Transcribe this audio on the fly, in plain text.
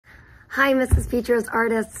Hi, Mrs. Petros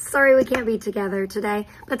Artists. Sorry we can't be together today,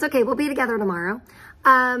 but it's okay. We'll be together tomorrow.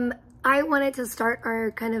 I wanted to start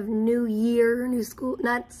our kind of new year, new school,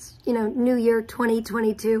 new year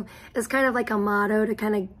 2022 as kind of like a motto to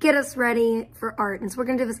kind of get us ready for art. And so we're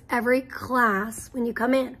going to do this every class when you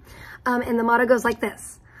come in. And the motto goes like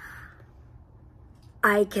this.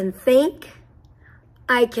 I can think,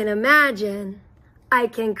 I can imagine, I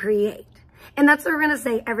can create. And that's what we're going to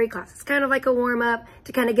say every class. It's kind of like a warm-up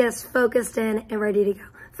to kind of get us focused in and ready to go.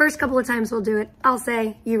 First couple of times we'll do it. I'll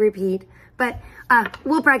say, you repeat. But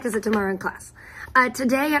we'll practice it tomorrow in class.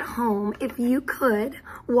 Today at home, if you could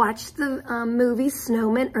watch the movie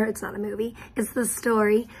Snowman, or it's not a movie, it's the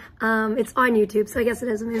story. It's on YouTube, so I guess it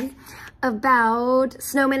is a movie, about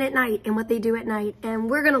snowmen at night and what they do at night. And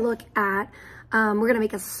we're going to look at we're going to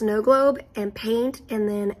make a snow globe and paint and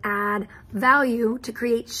then add value to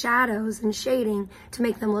create shadows and shading to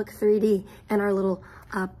make them look 3D in our little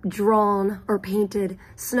drawn or painted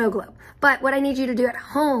snow globe. But what I need you to do at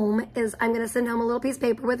home is I'm going to send home a little piece of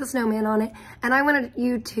paper with a snowman on it, and I wanted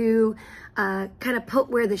you to kind of put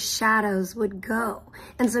where the shadows would go.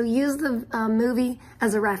 And so use the movie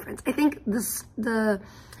as a reference. I think the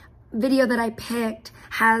video that I picked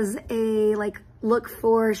has a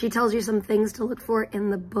she tells you some things to look for in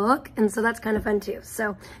the book, and so that's kind of fun too.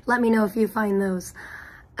 So let me know if you find those.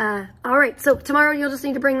 All right, so tomorrow you'll just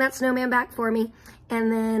need to bring that snowman back for me,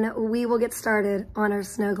 and then we will get started on our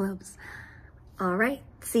snow globes. All right,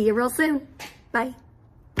 see you real soon. Bye.